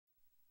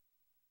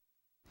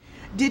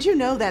Did you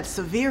know that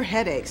severe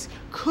headaches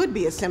could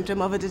be a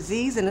symptom of a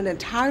disease in an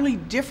entirely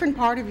different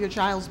part of your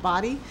child's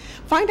body?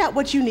 Find out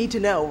what you need to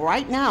know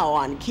right now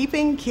on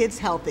Keeping Kids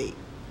Healthy.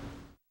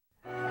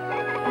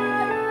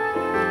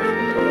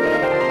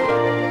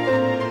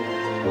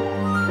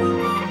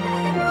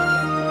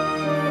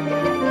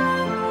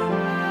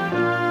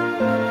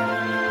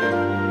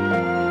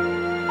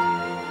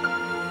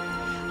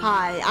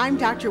 Hi, I'm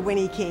Dr.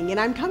 Winnie King, and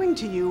I'm coming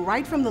to you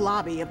right from the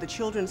lobby of the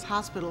Children's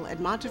Hospital at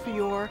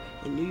Montefiore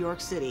in New York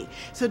City.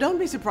 So don't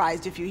be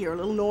surprised if you hear a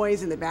little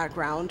noise in the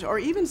background or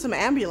even some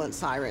ambulance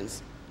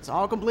sirens. It's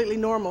all completely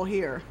normal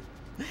here.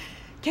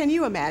 Can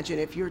you imagine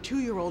if your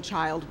 2-year-old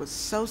child was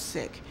so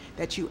sick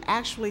that you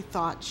actually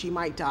thought she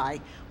might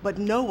die, but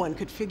no one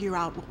could figure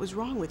out what was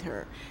wrong with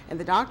her, and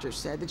the doctor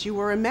said that you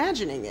were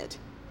imagining it?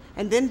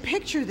 And then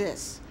picture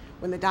this.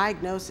 When the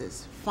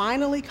diagnosis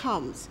finally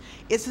comes,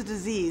 it's a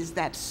disease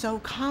that's so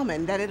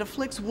common that it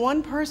afflicts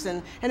one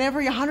person in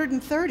every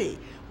 130,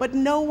 but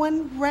no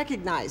one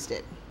recognized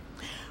it.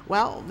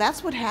 Well,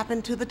 that's what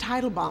happened to the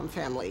Teitelbaum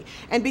family.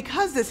 And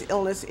because this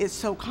illness is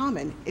so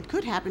common, it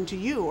could happen to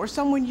you or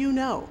someone you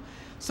know.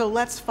 So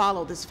let's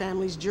follow this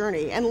family's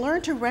journey and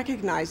learn to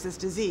recognize this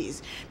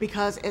disease,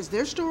 because as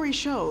their story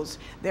shows,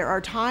 there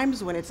are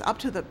times when it's up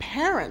to the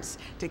parents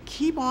to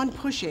keep on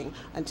pushing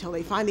until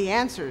they find the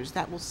answers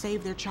that will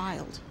save their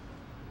child.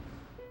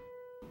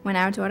 When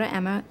our daughter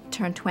Emma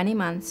turned 20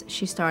 months,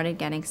 she started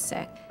getting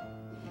sick.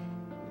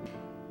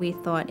 We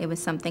thought it was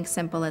something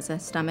simple as a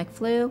stomach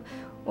flu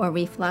or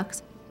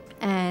reflux,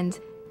 and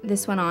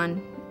this went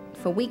on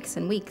for weeks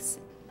and weeks.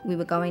 We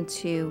were going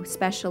to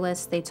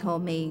specialists. They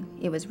told me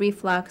it was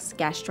reflux,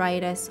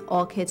 gastritis,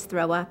 all kids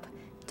throw up.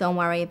 Don't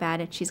worry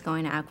about it, she's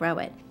going to outgrow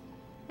it.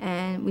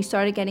 And we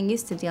started getting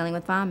used to dealing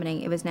with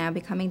vomiting. It was now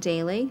becoming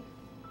daily,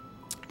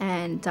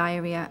 and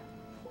diarrhea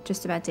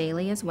just about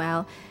daily as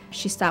well.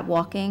 She stopped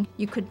walking.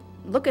 You could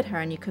look at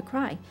her and you could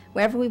cry.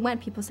 Wherever we went,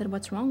 people said,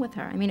 "What's wrong with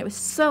her?" I mean, it was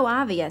so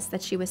obvious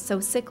that she was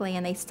so sickly,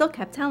 and they still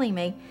kept telling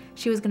me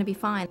she was going to be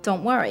fine.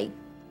 Don't worry.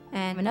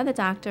 And another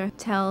doctor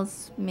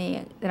tells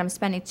me that I'm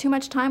spending too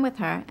much time with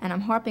her and I'm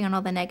harping on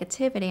all the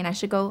negativity, and I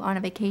should go on a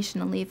vacation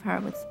and leave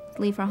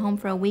her home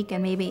for a week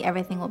and maybe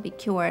everything will be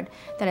cured.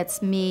 That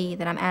it's me,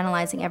 that I'm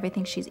analyzing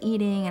everything she's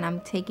eating and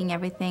I'm taking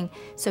everything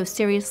so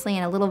seriously,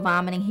 and a little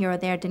vomiting here or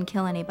there didn't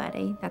kill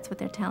anybody. That's what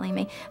they're telling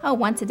me. Oh,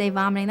 once a day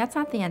vomiting, that's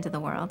not the end of the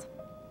world.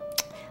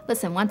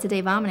 Listen, once a day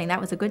vomiting, that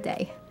was a good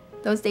day.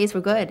 Those days were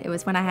good. It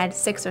was when I had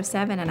 6 or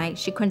 7 and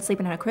she couldn't sleep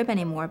in her crib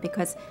anymore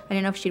because I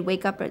didn't know if she'd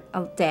wake up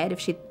dead, if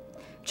she'd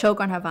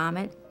choke on her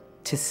vomit.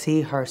 To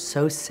see her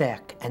so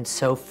sick and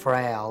so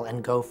frail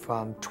and go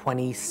from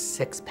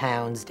 26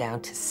 pounds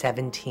down to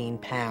 17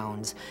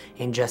 pounds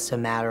in just a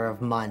matter of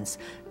months,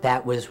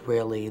 that was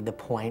really the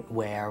point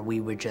where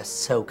we were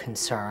just so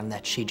concerned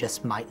that she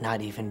just might not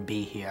even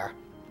be here.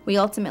 We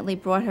ultimately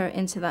brought her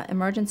into the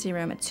emergency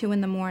room at 2 in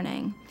the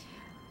morning,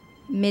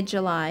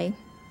 mid-July,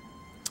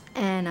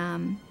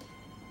 and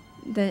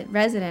the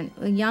resident,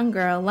 a young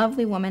girl,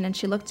 lovely woman, and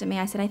she looked at me.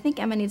 I said, "I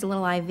think Emma needs a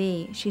little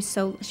IV.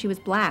 She was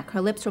black.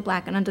 Her lips were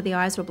black and under the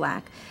eyes were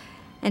black.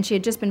 And she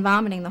had just been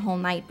vomiting the whole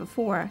night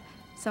before."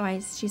 So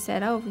she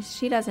said, "Oh,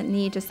 she doesn't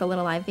need just a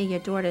little IV.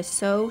 Your daughter's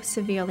so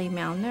severely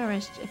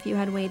malnourished. If you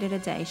had waited a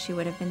day, she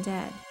would have been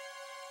dead."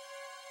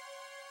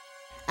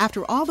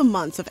 After all the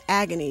months of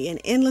agony and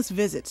endless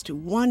visits to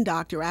one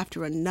doctor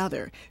after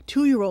another,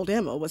 2-year-old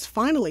Emma was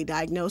finally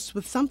diagnosed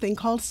with something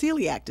called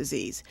celiac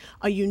disease,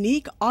 a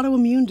unique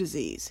autoimmune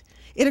disease.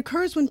 It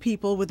occurs when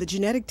people with a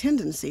genetic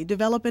tendency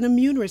develop an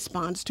immune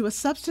response to a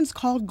substance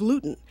called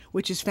gluten,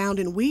 which is found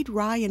in wheat,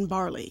 rye, and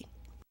barley.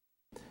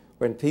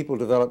 When people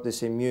develop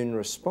this immune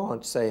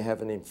response, they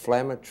have an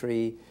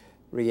inflammatory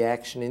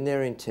reaction in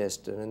their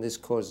intestine, and this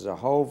causes a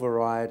whole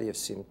variety of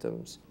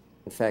symptoms.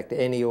 In fact,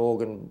 any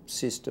organ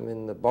system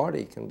in the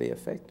body can be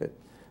affected.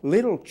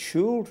 Little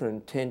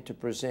children tend to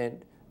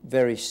present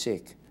very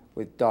sick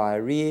with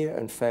diarrhea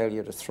and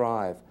failure to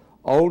thrive.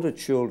 Older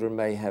children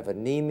may have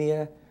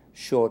anemia,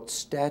 short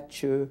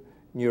stature,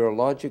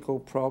 neurological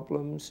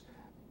problems,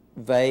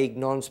 vague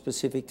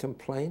non-specific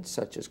complaints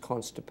such as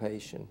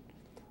constipation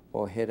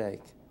or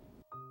headache.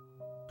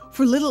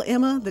 For little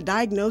Emma, the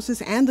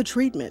diagnosis and the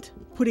treatment,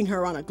 putting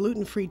her on a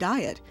gluten-free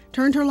diet,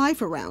 turned her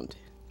life around.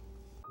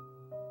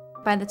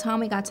 By the time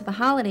we got to the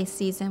holiday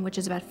season, which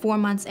is about 4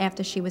 months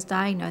after she was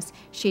diagnosed,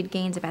 she had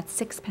gained about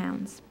 6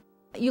 pounds.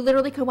 You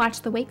literally could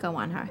watch the weight go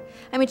on her.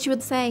 I mean, she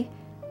would say,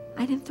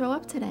 "I didn't throw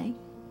up today.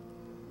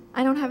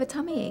 I don't have a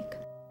tummy ache."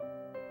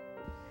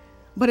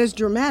 But as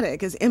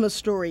dramatic as Emma's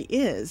story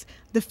is,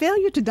 the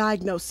failure to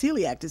diagnose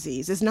celiac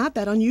disease is not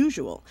that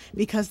unusual,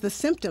 because the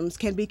symptoms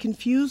can be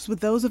confused with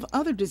those of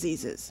other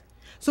diseases.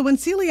 So when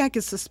celiac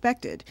is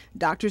suspected,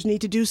 doctors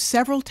need to do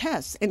several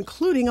tests,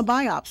 including a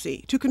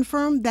biopsy, to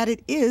confirm that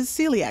it is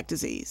celiac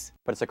disease.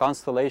 But it's a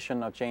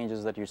constellation of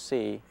changes that you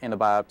see in the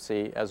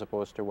biopsy as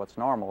opposed to what's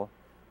normal,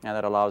 and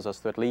that allows us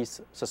to at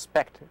least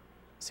suspect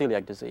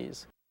celiac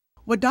disease.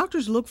 What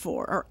doctors look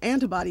for are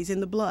antibodies in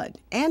the blood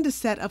and a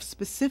set of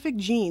specific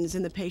genes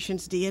in the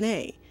patient's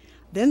DNA.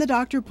 Then the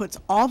doctor puts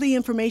all the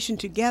information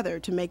together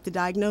to make the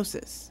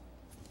diagnosis.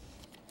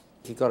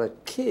 If you've got a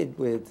kid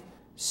with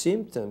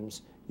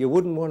symptoms, you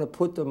wouldn't want to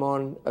put them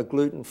on a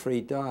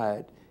gluten-free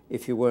diet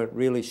if you weren't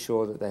really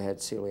sure that they had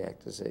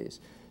celiac disease.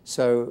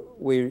 So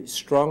we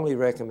strongly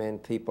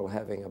recommend people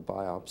having a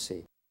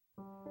biopsy.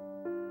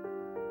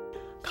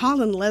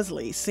 Colin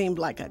Leslie seemed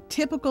like a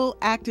typical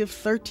active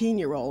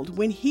 13-year-old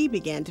when he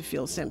began to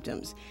feel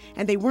symptoms,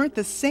 and they weren't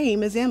the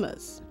same as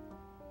Emma's.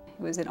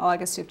 It was in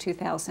August of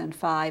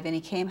 2005, and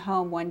he came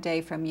home one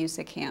day from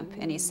music camp,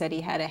 and he said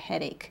he had a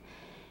headache.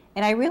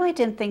 And I really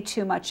didn't think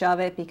too much of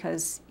it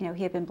because, he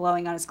had been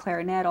blowing on his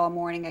clarinet all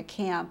morning at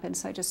camp, and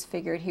so I just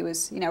figured he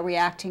was,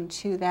 reacting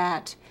to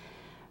that.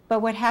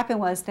 But what happened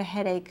was the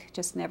headache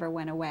just never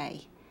went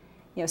away.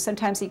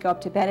 Sometimes he'd go up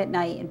to bed at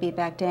night and be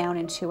back down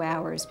in 2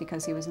 hours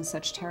because he was in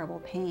such terrible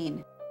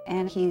pain.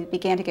 And he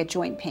began to get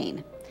joint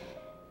pain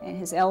in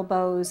his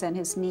elbows and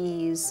his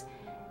knees.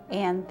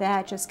 And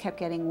that just kept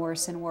getting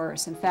worse and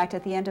worse. In fact,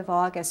 at the end of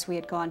August, we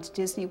had gone to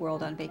Disney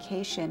World on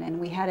vacation, and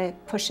we had to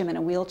push him in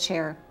a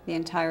wheelchair the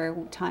entire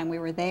time we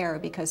were there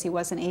because he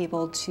wasn't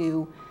able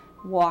to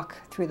walk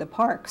through the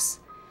parks.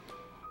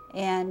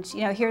 And,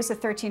 here's a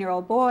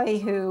 13-year-old boy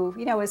who,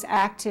 was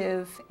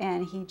active,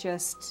 and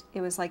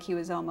it was like he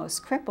was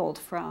almost crippled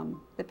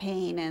from the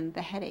pain and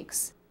the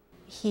headaches.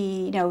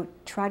 He,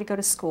 tried to go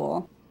to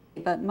school.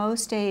 But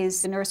most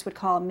days, the nurse would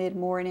call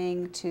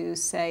mid-morning to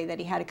say that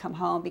he had to come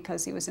home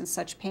because he was in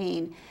such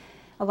pain.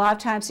 A lot of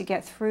times to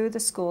get through the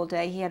school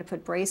day, he had to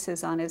put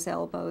braces on his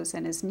elbows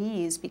and his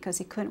knees because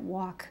he couldn't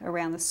walk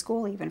around the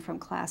school even from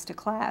class to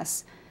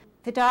class.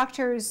 The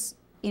doctors,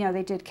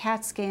 they did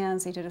CAT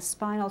scans, they did a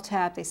spinal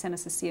tap, they sent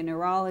us to see a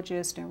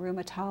neurologist, a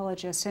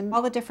rheumatologist, and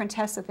all the different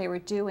tests that they were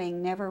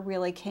doing never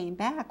really came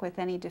back with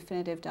any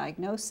definitive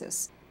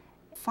diagnosis.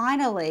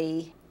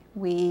 Finally,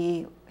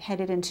 we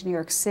headed into New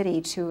York City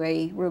to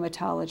a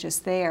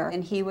rheumatologist there,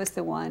 and he was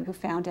the one who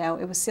found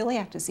out it was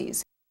celiac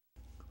disease.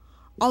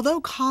 Although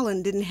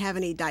Colin didn't have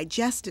any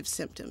digestive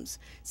symptoms,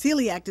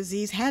 celiac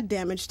disease had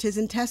damaged his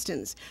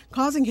intestines,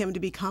 causing him to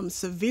become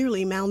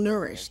severely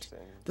malnourished.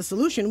 The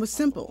solution was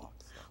simple.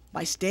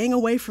 By staying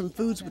away from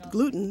foods with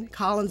gluten,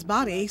 Colin's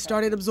body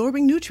started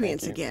absorbing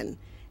nutrients again,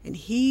 and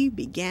he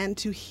began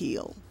to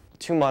heal.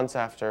 2 months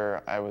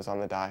after I was on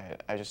the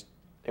diet,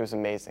 it was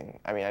amazing.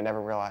 I mean, I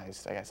never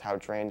realized, how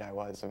drained I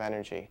was of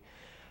energy.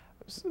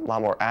 I was a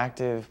lot more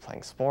active,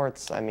 playing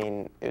sports. I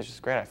mean, it was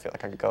just great. I feel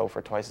like I could go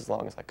for twice as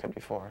long as I could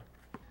before.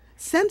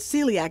 Since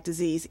celiac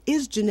disease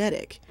is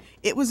genetic,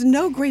 it was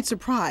no great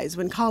surprise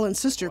when Colin's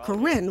sister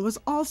Corinne was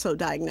also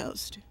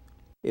diagnosed.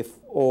 If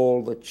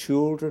all the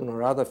children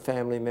or other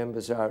family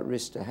members are at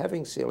risk to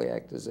having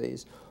celiac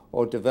disease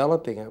or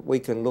developing it, we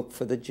can look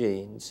for the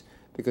genes,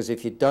 because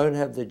if you don't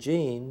have the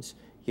genes,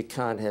 you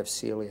can't have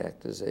celiac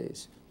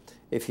disease.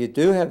 If you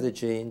do have the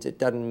genes, it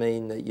doesn't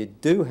mean that you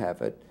do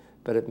have it,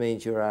 but it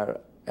means you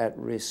are at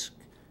risk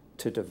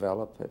to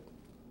develop it.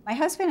 My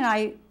husband and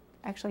I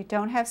actually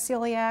don't have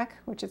celiac,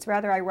 which is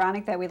rather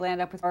ironic that we land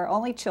up with our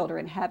only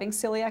children having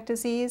celiac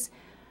disease,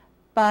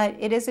 but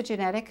it is a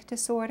genetic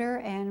disorder,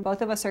 and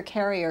both of us are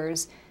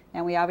carriers,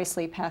 and we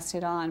obviously passed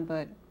it on,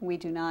 but we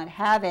do not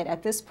have it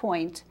at this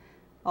point,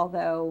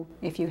 although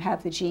if you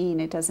have the gene,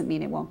 it doesn't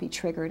mean it won't be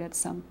triggered at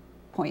some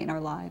point in our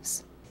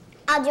lives.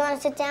 Do you want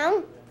to sit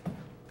down?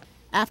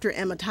 After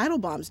Emma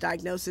Teitelbaum's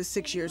diagnosis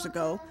 6 years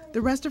ago,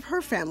 the rest of her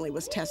family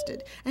was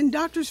tested, and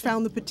doctors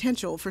found the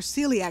potential for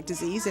celiac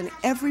disease in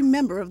every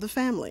member of the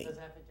family.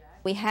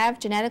 We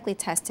have genetically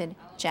tested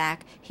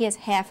Jack. He has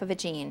half of a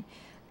gene,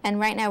 and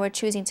right now we're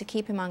choosing to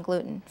keep him on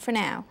gluten for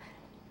now.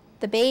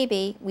 The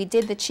baby, we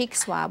did the cheek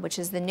swab, which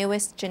is the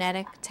newest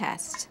genetic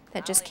test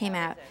that just came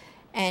out,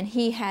 and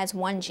he has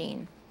one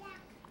gene.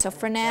 So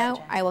for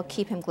now, I will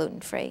keep him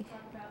gluten-free.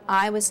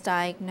 I was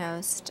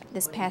diagnosed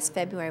this past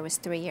February, was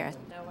 3 years,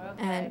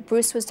 and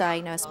Bruce was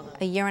diagnosed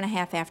a year and a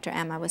half after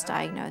Emma was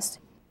diagnosed.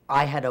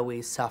 I had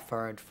always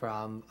suffered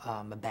from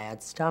a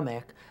bad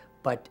stomach,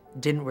 but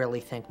didn't really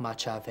think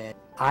much of it.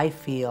 I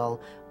feel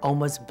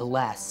almost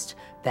blessed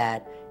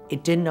that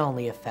it didn't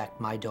only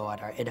affect my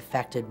daughter, it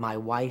affected my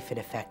wife, it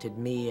affected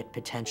me, it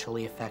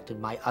potentially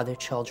affected my other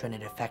children,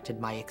 it affected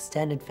my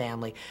extended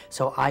family.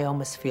 So I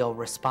almost feel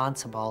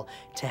responsible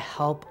to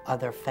help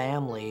other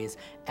families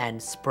and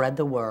spread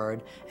the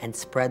word and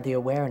spread the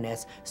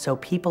awareness so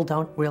people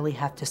don't really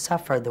have to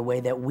suffer the way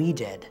that we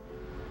did.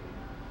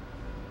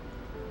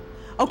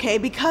 Okay,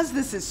 because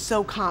this is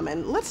so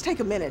common, let's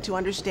take a minute to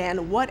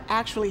understand what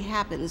actually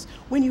happens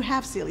when you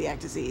have celiac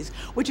disease,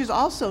 which is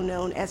also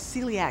known as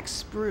celiac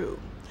sprue.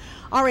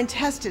 Our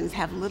intestines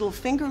have little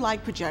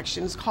finger-like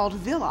projections called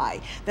villi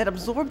that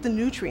absorb the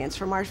nutrients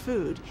from our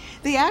food.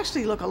 They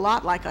actually look a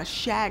lot like a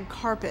shag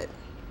carpet.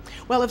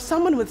 Well, if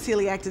someone with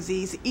celiac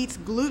disease eats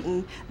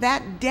gluten,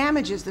 that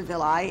damages the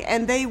villi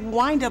and they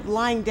wind up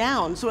lying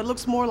down, so it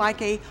looks more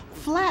like a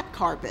flat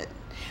carpet.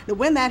 Now,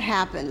 when that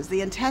happens, the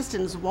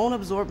intestines won't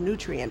absorb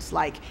nutrients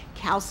like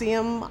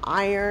calcium,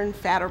 iron,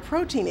 fat, or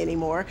protein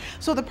anymore,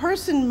 so the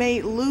person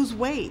may lose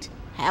weight,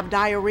 have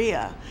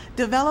diarrhea,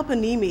 develop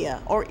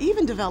anemia, or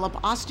even develop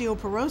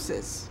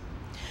osteoporosis.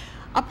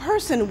 A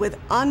person with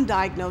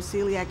undiagnosed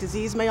celiac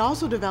disease may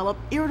also develop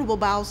irritable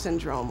bowel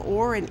syndrome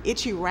or an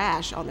itchy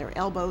rash on their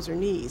elbows or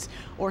knees,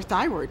 or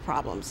thyroid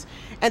problems.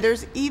 And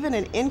there's even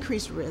an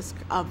increased risk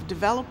of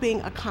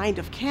developing a kind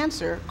of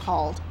cancer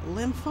called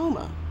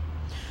lymphoma.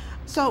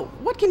 So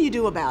what can you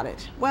do about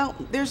it? Well,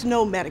 there's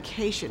no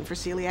medication for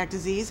celiac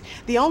disease.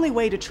 The only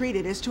way to treat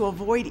it is to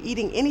avoid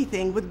eating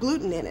anything with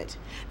gluten in it.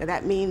 Now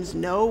that means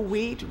no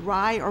wheat,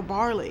 rye, or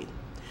barley.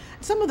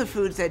 Some of the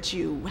foods that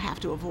you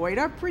have to avoid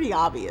are pretty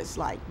obvious,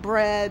 like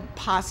bread,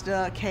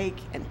 pasta, cake,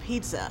 and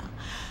pizza.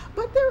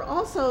 But there are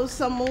also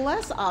some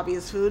less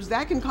obvious foods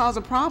that can cause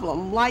a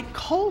problem, like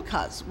cold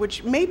cuts,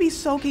 which may be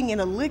soaking in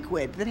a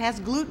liquid that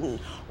has gluten,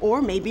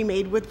 or may be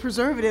made with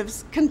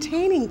preservatives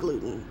containing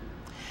gluten.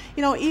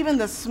 You know, even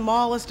the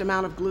smallest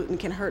amount of gluten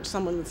can hurt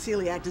someone with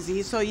celiac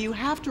disease, so you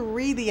have to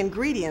read the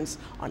ingredients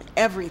on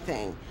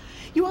everything.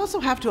 You also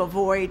have to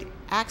avoid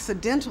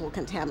accidental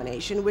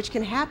contamination, which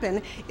can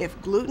happen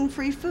if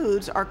gluten-free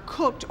foods are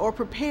cooked or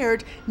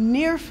prepared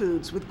near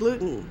foods with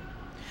gluten.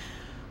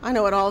 I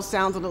know it all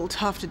sounds a little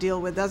tough to deal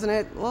with, doesn't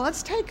it? Well,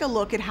 let's take a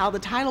look at how the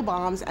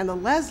Teitelbaums and the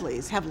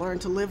Leslies have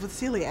learned to live with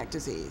celiac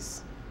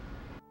disease.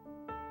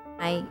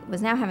 I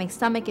was now having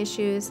stomach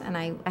issues, and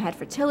I had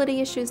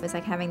fertility issues. It was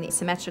like having the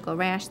symmetrical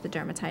rash, the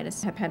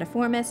dermatitis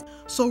herpetiformis.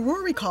 So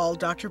Rory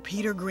called Dr.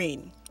 Peter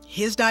Green.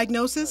 His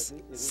diagnosis?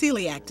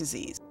 Celiac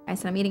disease. I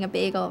said, I'm eating a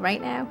bagel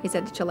right now. He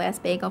said, it's your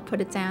last bagel,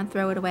 put it down,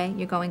 throw it away,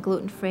 you're going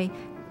gluten-free.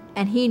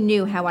 And he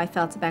knew how I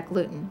felt about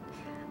gluten.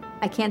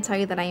 I can't tell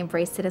you that I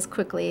embraced it as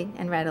quickly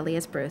and readily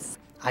as Bruce.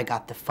 I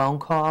got the phone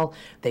call,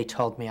 they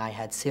told me I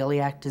had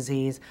celiac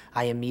disease,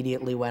 I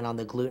immediately went on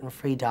the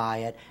gluten-free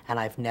diet, and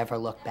I've never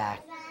looked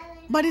back.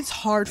 But it's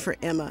hard for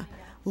Emma.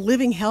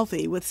 Living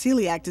healthy with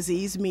celiac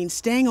disease means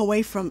staying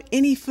away from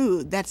any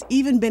food that's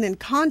even been in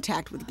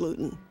contact with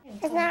gluten.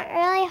 It's not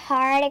really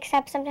hard,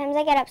 except sometimes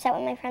I get upset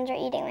when my friends are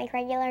eating like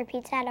regular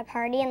pizza at a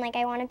party and like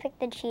I want to pick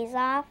the cheese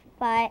off,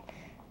 but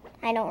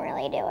I don't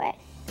really do it.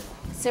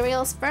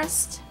 Cereals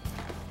first.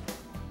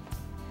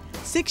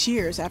 6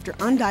 years after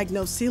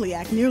undiagnosed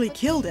celiac nearly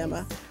killed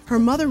Emma, her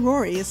mother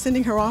Rory is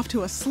sending her off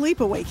to a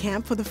sleepaway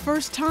camp for the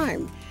first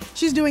time.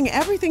 She's doing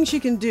everything she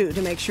can do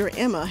to make sure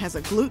Emma has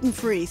a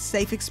gluten-free,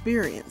 safe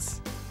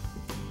experience.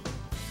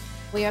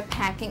 We are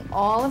packing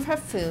all of her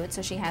food,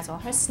 so she has all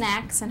her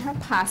snacks and her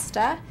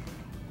pasta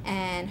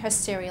and her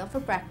cereal for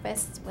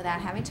breakfast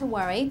without having to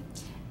worry.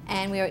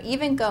 And we are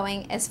even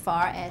going as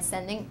far as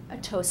sending a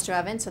toaster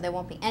oven, so there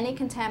won't be any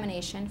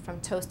contamination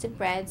from toasted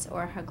breads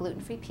or her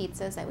gluten-free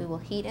pizzas that we will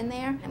heat in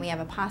there. And we have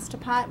a pasta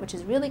pot, which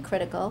is really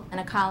critical, and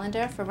a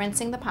colander for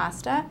rinsing the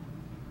pasta.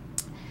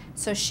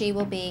 So she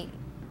will be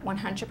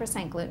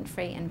 100%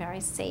 gluten-free and very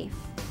safe.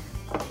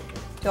 Do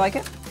you like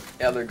it?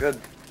 Yeah, they're good.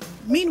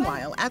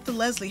 Meanwhile, at the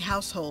Leslie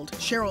household,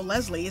 Cheryl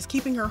Leslie is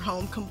keeping her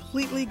home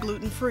completely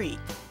gluten-free,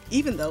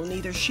 even though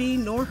neither she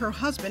nor her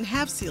husband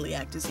have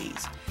celiac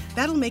disease.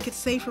 That'll make it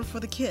safer for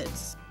the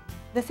kids.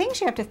 The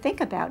things you have to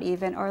think about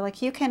even are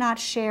like you cannot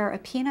share a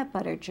peanut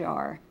butter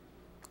jar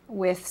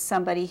with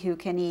somebody who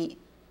can eat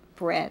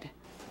bread,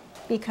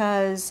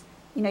 because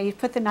you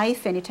put the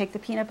knife in, you take the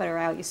peanut butter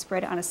out, you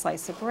spread it on a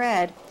slice of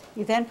bread,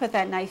 you then put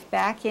that knife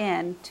back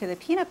in to the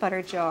peanut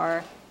butter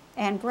jar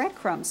and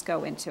breadcrumbs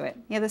go into it.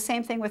 The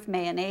same thing with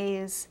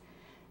mayonnaise.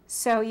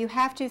 So you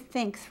have to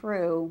think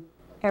through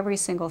every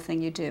single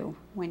thing you do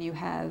when you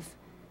have,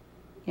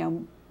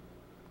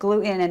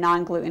 gluten and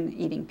non-gluten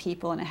eating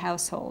people in a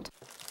household.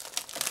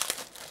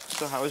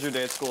 So how was your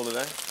day at school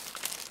today?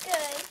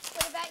 Good.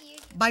 What about you?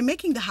 By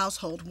making the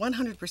household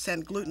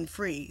 100%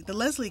 gluten-free, the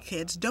Leslie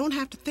kids don't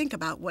have to think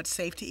about what's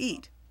safe to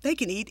eat. They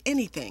can eat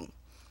anything.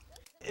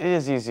 It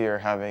is easier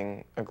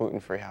having a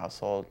gluten-free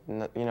household,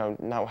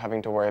 not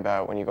having to worry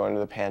about when you go into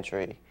the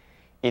pantry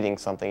eating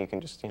something, you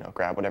can just,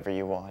 grab whatever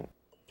you want.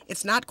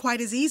 It's not quite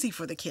as easy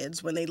for the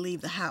kids when they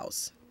leave the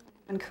house.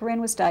 When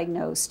Corinne was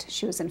diagnosed,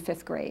 she was in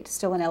 5th grade,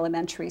 still in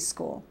elementary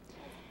school.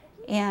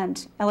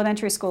 And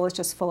elementary school is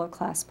just full of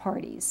class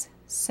parties.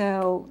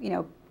 So,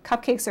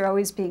 cupcakes are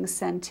always being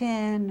sent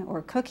in,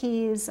 or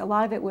cookies. A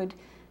lot of it would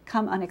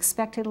come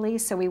unexpectedly,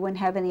 so we wouldn't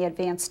have any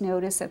advance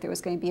notice that there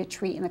was going to be a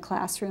treat in the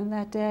classroom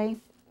that day.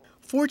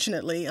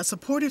 Fortunately, a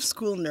supportive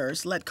school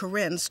nurse let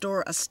Corinne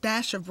store a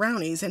stash of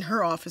brownies in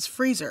her office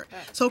freezer,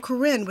 so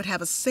Corinne would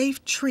have a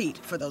safe treat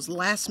for those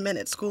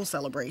last-minute school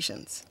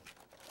celebrations.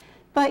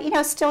 But,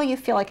 still you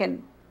feel like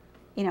an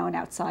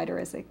outsider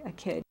as a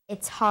kid.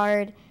 It's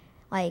hard,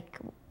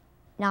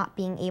 not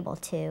being able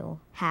to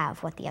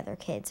have what the other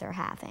kids are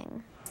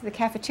having. The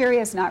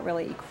cafeteria is not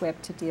really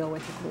equipped to deal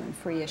with the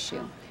gluten-free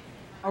issue.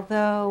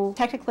 Although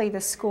technically the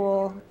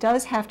school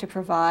does have to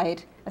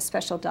provide a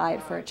special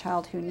diet for a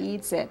child who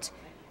needs it,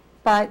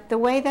 but the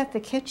way that the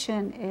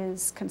kitchen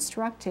is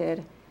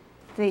constructed,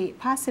 the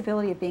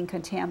possibility of being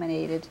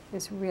contaminated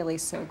is really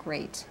so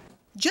great.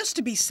 Just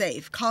to be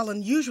safe,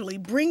 Colin usually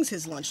brings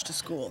his lunch to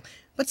school,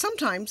 but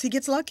sometimes he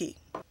gets lucky.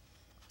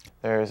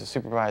 There's a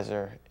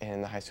supervisor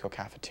in the high school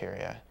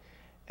cafeteria,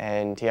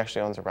 and he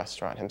actually owns a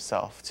restaurant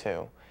himself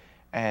too,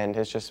 and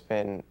has just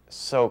been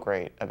so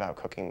great about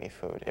cooking me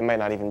food. It might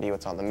not even be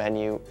what's on the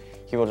menu.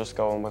 He will just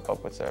go and whip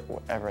up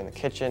whatever in the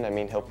kitchen. I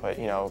mean, he'll put,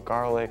 you know,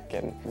 garlic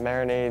and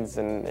marinades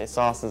and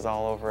sauces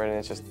all over it, and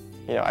it's just,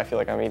 you know, I feel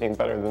like I'm eating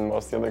better than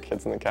most of the other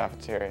kids in the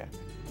cafeteria.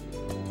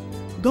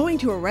 Going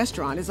to a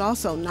restaurant is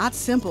also not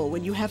simple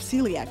when you have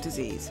celiac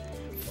disease.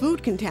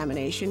 Food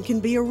contamination can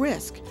be a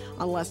risk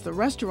unless the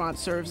restaurant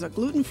serves a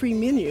gluten-free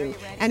menu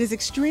and is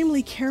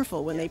extremely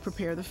careful when they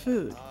prepare the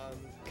food.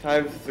 Can I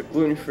have the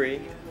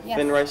gluten-free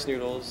thin rice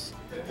noodles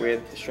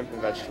with shrimp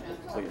and vegetables,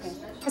 please?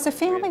 As a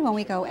family, when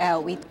we go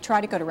out, we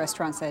try to go to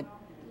restaurants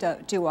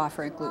that do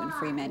offer a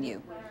gluten-free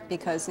menu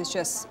because it's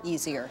just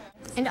easier.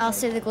 And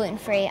also the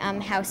gluten-free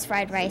house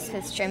fried rice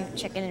with shrimp,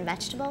 chicken, and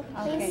vegetable,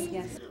 please. Okay,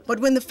 yes. But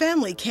when the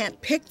family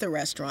can't pick the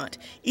restaurant,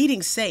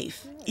 eating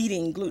safe,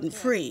 eating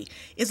gluten-free,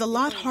 is a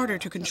lot harder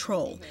to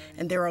control,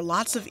 and there are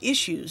lots of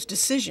issues,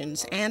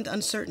 decisions, and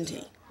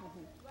uncertainty.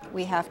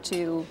 We have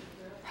to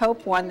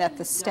hope, one, that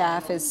the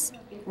staff is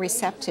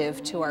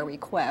receptive to our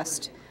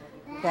request,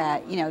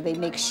 that, you know, they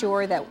make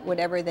sure that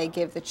whatever they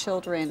give the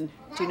children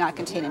do not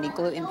contain any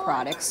gluten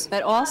products.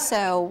 But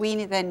also,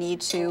 we then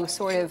need to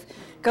sort of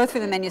go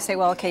through the menu and say,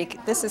 well, okay,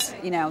 this is,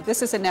 you know,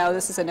 this is a no,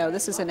 this is a no,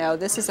 this is a no,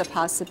 this is a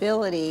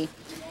possibility,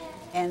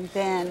 and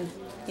then,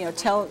 you know,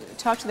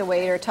 talk to the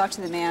waiter, talk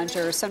to the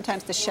manager.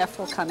 Sometimes the chef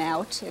will come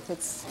out if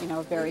it's, you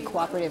know, a very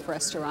cooperative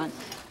restaurant.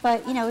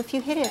 But, you know, if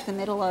you hit it at the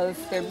middle of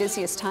their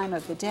busiest time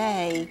of the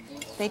day,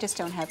 they just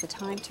don't have the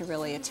time to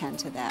really attend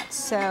to that.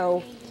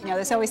 So, you know,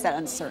 there's always that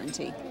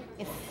uncertainty.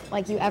 If,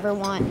 like, you ever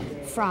want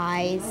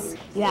fries,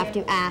 you have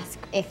to ask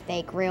if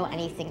they grill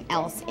anything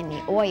else in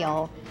the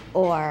oil,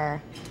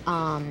 or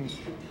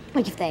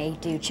like if they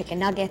do chicken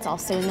nuggets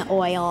also in the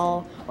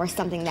oil, or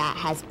something that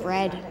has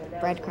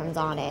breadcrumbs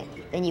on it,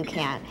 then you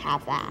can't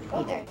have that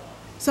either.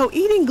 So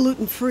eating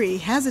gluten-free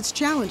has its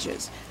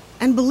challenges.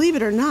 And believe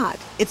it or not,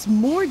 it's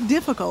more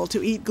difficult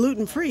to eat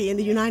gluten-free in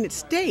the United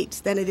States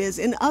than it is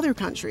in other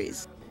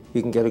countries.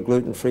 You can get a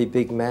gluten-free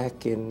Big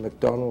Mac in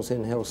McDonald's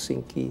in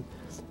Helsinki.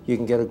 You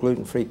can get a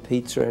gluten-free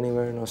pizza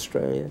anywhere in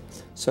Australia.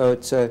 So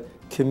it's a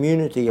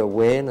community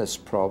awareness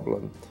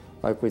problem.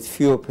 Like with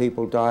fewer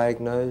people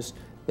diagnosed,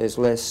 there's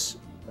less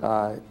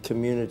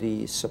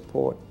community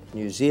support.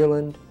 New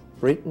Zealand,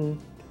 Britain,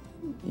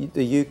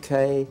 the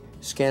UK,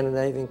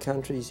 Scandinavian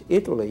countries,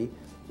 Italy,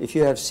 if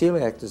you have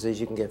celiac disease,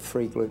 you can get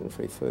free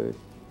gluten-free food.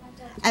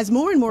 As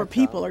more and more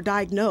people are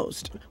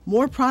diagnosed,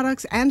 more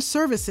products and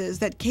services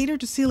that cater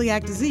to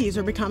celiac disease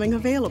are becoming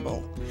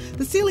available.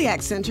 The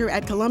Celiac Center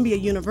at Columbia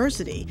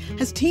University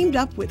has teamed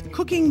up with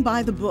Cooking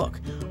by the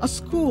Book, a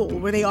school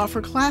where they offer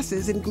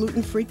classes in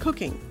gluten-free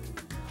cooking.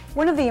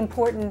 One of the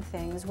important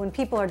things when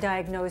people are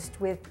diagnosed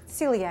with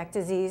celiac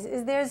disease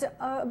is there's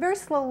a very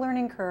slow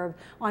learning curve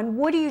on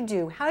what do you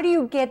do? How do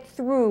you get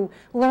through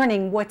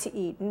learning what to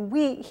eat? And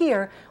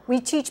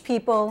we teach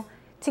people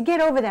to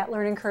get over that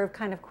learning curve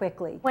kind of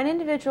quickly. When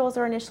individuals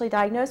are initially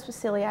diagnosed with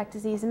celiac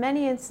disease, in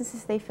many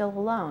instances they feel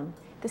alone.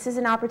 This is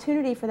an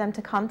opportunity for them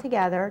to come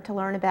together to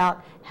learn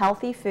about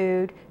healthy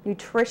food,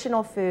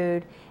 nutritional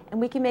food, and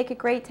we can make it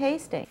great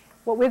tasting.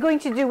 What we're going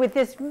to do with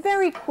this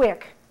very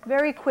quick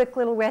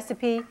little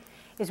recipe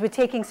is we're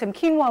taking some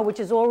quinoa, which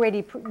is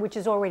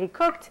already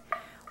cooked.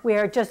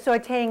 We're just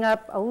sauteing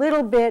up a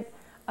little bit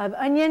of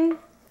onion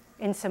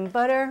and some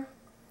butter.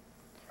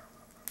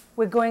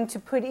 We're going to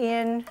put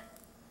in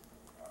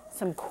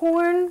some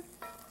corn,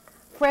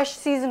 fresh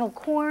seasonal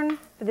corn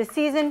for the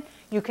season.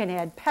 You can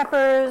add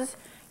peppers,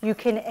 you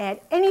can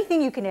add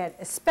anything, you can add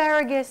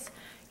asparagus,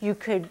 you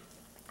could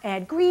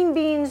add green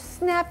beans,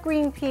 snap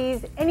green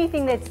peas,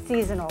 anything that's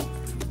seasonal.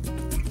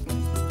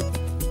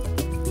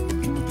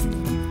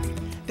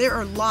 There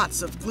are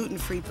lots of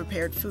gluten-free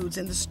prepared foods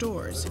in the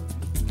stores.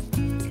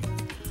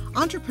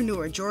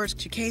 Entrepreneur George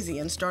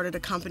Chukazian started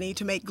a company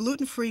to make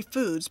gluten-free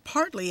foods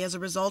partly as a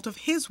result of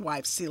his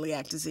wife's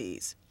celiac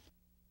disease.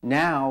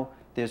 Now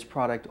there's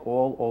product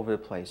all over the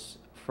place,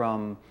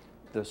 from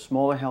the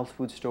smaller health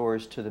food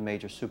stores to the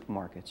major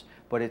supermarkets.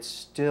 But it's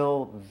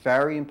still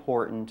very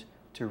important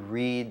to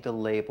read the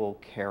label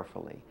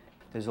carefully.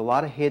 There's a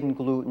lot of hidden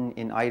gluten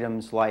in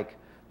items like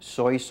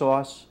soy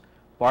sauce,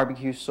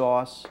 barbecue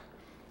sauce,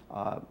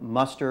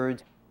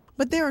 mustard.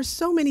 But there are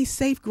so many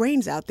safe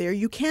grains out there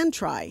you can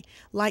try,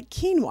 like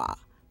quinoa,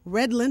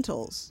 red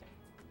lentils,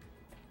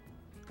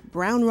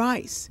 brown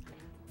rice,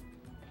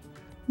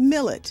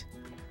 millet,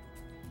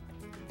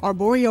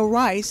 arborio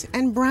rice,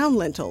 and brown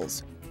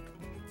lentils.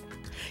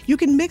 You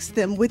can mix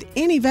them with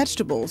any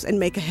vegetables and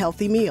make a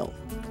healthy meal.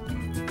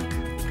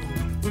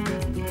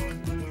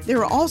 There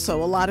are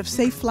also a lot of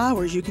safe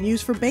flours you can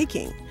use for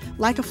baking,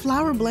 like a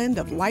flour blend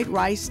of white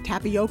rice,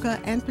 tapioca,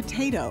 and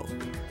potato,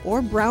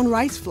 or brown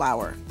rice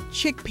flour,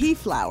 chickpea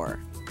flour,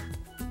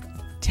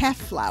 teff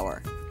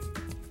flour,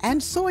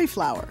 and soy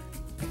flour.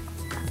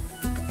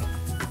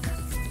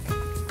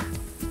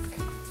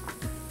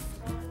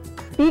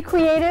 Be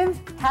creative,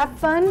 have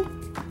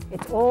fun,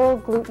 it's all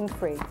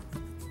gluten-free.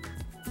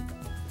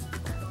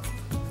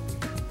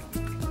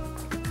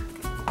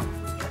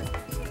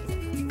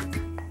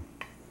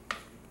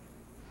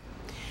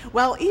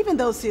 Well, even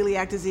though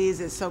celiac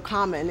disease is so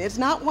common, it's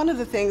not one of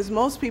the things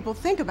most people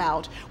think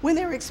about when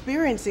they're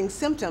experiencing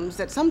symptoms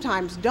that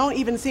sometimes don't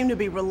even seem to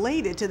be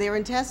related to their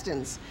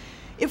intestines.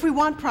 If we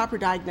want proper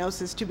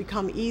diagnosis to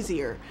become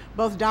easier,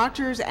 both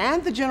doctors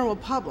and the general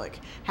public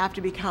have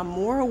to become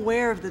more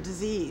aware of the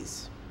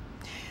disease.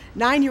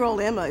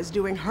 9-year-old Emma is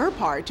doing her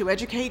part to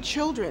educate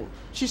children.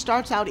 She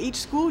starts out each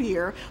school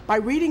year by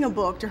reading a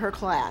book to her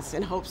class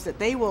in hopes that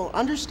they will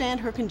understand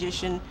her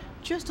condition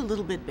just a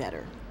little bit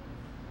better.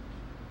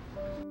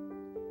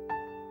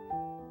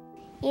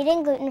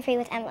 Eating gluten-free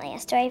with Emily, a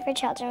story for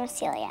children with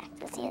celiac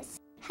disease.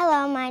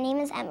 Hello, my name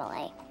is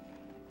Emily.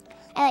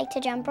 I like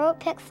to jump rope,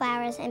 pick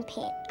flowers, and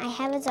paint. I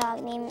have a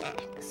dog named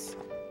Max.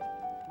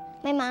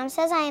 My mom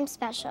says I am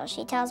special.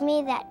 She tells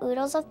me that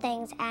oodles of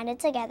things added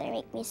together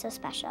make me so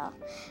special.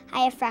 I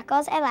have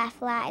freckles, I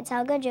laugh a lot, I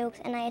tell good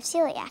jokes, and I have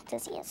celiac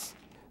disease.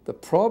 The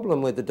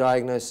problem with the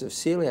diagnosis of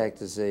celiac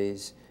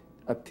disease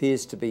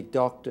appears to be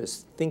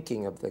doctors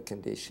thinking of the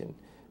condition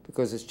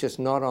because it's just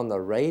not on the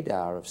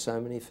radar of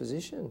so many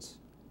physicians.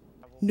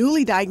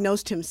 Newly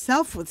diagnosed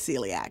himself with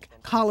celiac,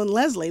 Colin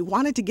Leslie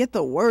wanted to get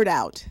the word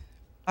out.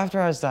 After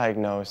I was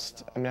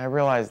diagnosed, I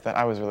realized that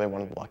I was really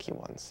one of the lucky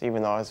ones.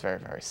 Even though I was very,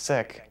 very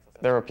sick,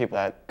 there were people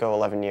that go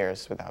 11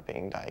 years without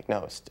being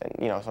diagnosed,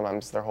 and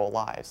sometimes their whole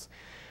lives.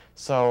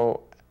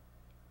 So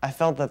I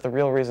felt that the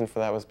real reason for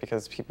that was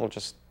because people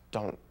just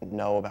don't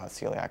know about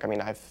celiac.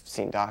 I've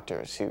seen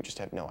doctors who just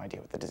have no idea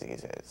what the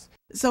disease is.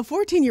 So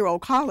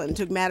 14-year-old Colin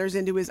took matters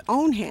into his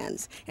own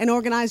hands and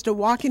organized a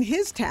walk in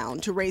his town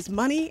to raise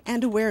money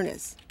and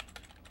awareness.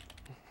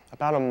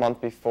 About a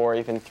month before,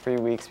 even 3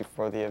 weeks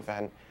before the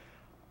event,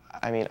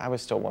 I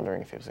was still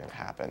wondering if it was going to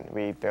happen.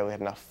 We barely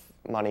had enough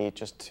money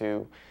just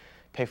to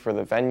pay for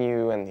the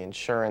venue and the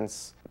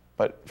insurance.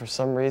 But for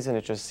some reason,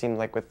 it just seemed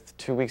like with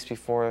 2 weeks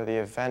before the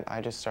event, I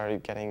just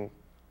started getting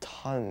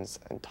tons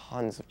and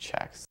tons of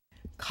checks.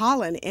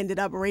 Colin ended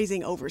up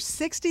raising over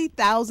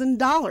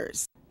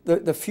 $60,000.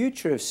 The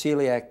future of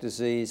celiac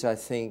disease, I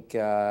think,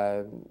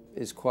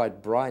 is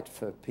quite bright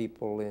for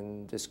people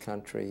in this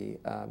country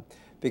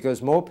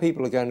because more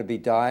people are going to be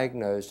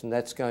diagnosed, and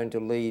that's going to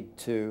lead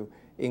to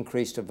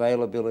increased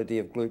availability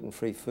of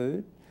gluten-free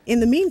food. In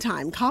the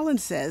meantime, Colin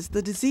says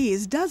the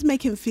disease does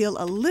make him feel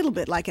a little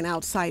bit like an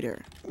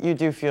outsider. You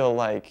do feel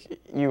like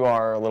you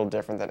are a little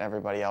different than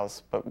everybody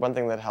else, but one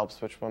thing that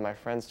helps, which one of my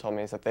friends told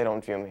me, is that they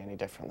don't view me any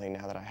differently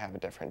now that I have a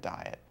different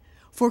diet.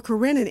 For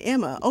Corinne and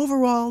Emma,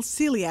 overall,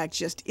 celiac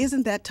just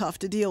isn't that tough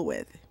to deal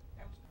with.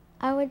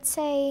 I would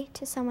say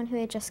to someone who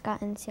had just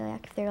gotten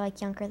celiac, if they're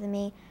younger than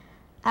me,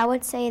 I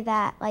would say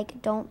that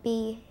don't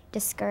be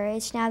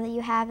discouraged now that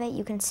you have it.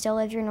 You can still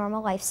live your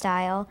normal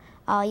lifestyle.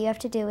 All you have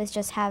to do is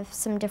just have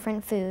some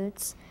different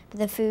foods.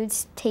 The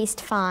foods taste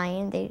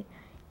fine.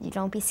 You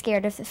don't be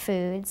scared of the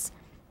foods.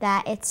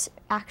 That it's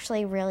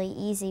actually really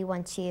easy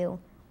once you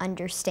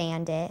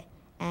understand it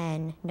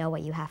and know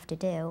what you have to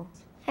do.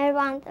 I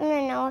want them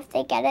to know if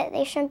they get it,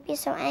 they shouldn't be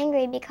so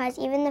angry because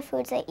even the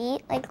foods they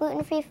eat, like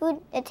gluten-free food,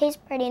 it tastes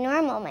pretty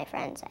normal, my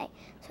friends say,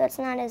 so it's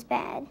not as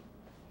bad.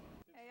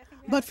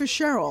 But for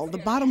Cheryl, the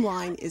bottom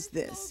line is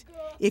this.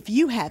 If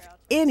you have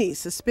any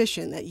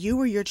suspicion that you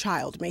or your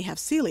child may have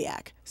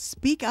celiac,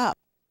 speak up.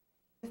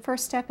 The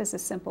first step is a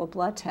simple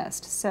blood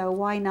test, so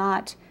why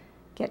not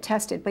get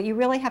tested? But you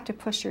really have to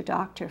push your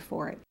doctor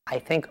for it. I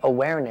think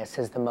awareness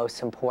is the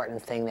most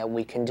important thing that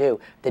we can do.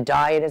 The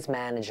diet is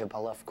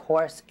manageable. Of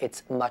course,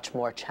 it's much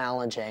more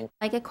challenging.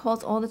 I get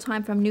calls all the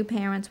time from new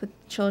parents with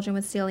children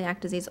with celiac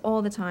disease,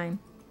 all the time.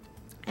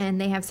 And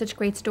they have such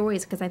great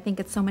stories because I think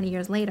it's so many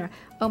years later.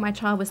 Oh, my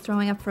child was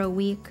throwing up for a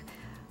week.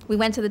 We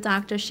went to the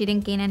doctor, she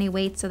didn't gain any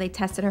weight, so they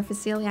tested her for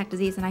celiac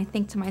disease. And I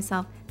think to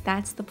myself,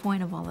 that's the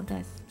point of all of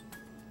this.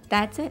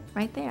 That's it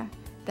right there,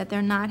 that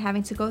they're not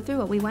having to go through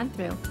what we went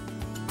through.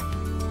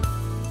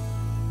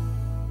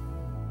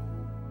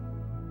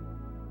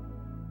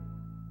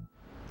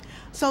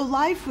 So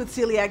life with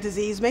celiac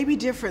disease may be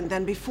different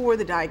than before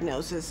the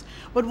diagnosis,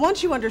 but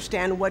once you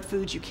understand what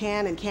foods you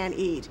can and can't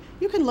eat,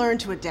 you can learn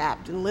to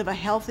adapt and live a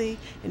healthy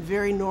and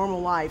very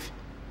normal life,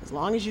 as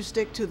long as you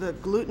stick to the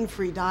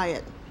gluten-free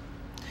diet.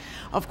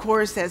 Of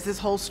course, as this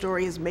whole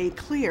story is made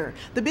clear,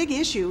 the big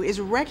issue is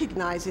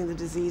recognizing the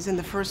disease in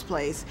the first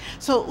place.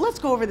 So let's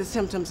go over the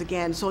symptoms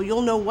again so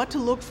you'll know what to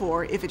look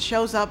for if it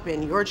shows up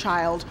in your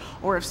child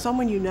or if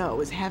someone you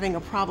know is having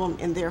a problem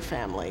in their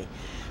family.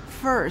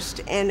 First,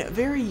 in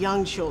very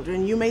young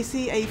children, you may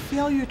see a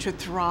failure to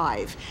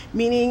thrive,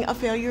 meaning a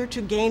failure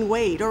to gain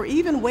weight or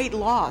even weight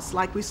loss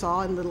like we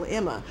saw in little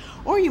Emma.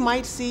 Or you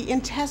might see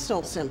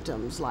intestinal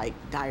symptoms like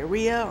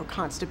diarrhea or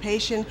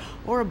constipation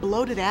or a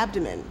bloated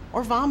abdomen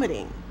or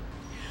vomiting.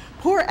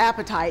 Poor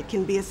appetite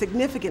can be a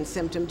significant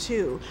symptom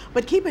too,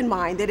 but keep in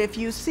mind that if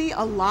you see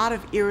a lot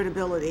of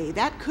irritability,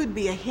 that could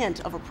be a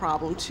hint of a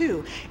problem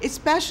too,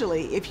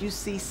 especially if you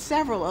see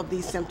several of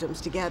these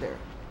symptoms together.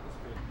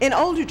 In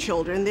older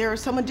children, there are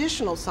some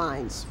additional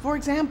signs. For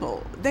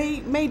example, they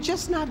may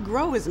just not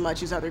grow as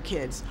much as other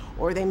kids,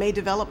 or they may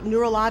develop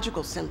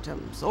neurological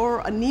symptoms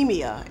or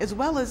anemia, as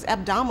well as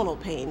abdominal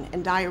pain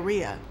and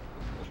diarrhea.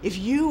 If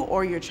you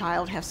or your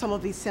child have some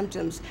of these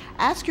symptoms,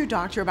 ask your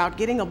doctor about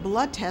getting a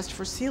blood test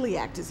for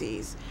celiac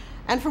disease.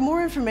 And for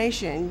more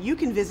information, you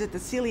can visit the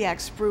Celiac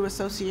Sprue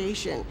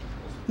Association.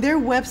 Their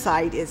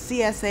website is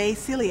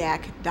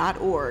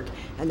csaceliac.org,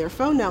 and their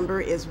phone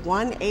number is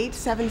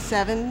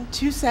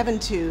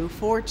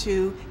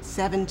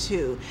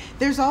 1-877-272-4272.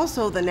 There's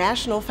also the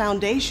National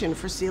Foundation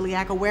for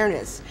Celiac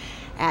Awareness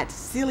at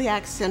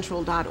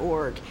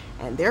celiaccentral.org,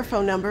 and their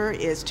phone number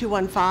is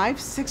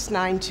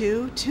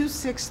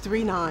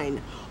 215-692-2639.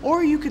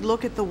 Or you could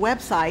look at the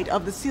website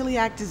of the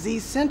Celiac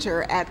Disease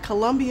Center at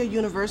Columbia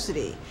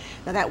University.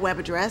 Now that web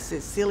address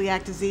is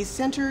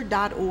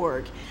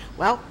celiacdiseasecenter.org.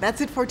 Well,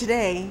 that's it for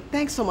today.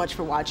 Thanks so much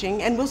for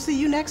watching, and we'll see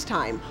you next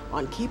time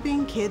on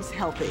Keeping Kids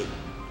Healthy.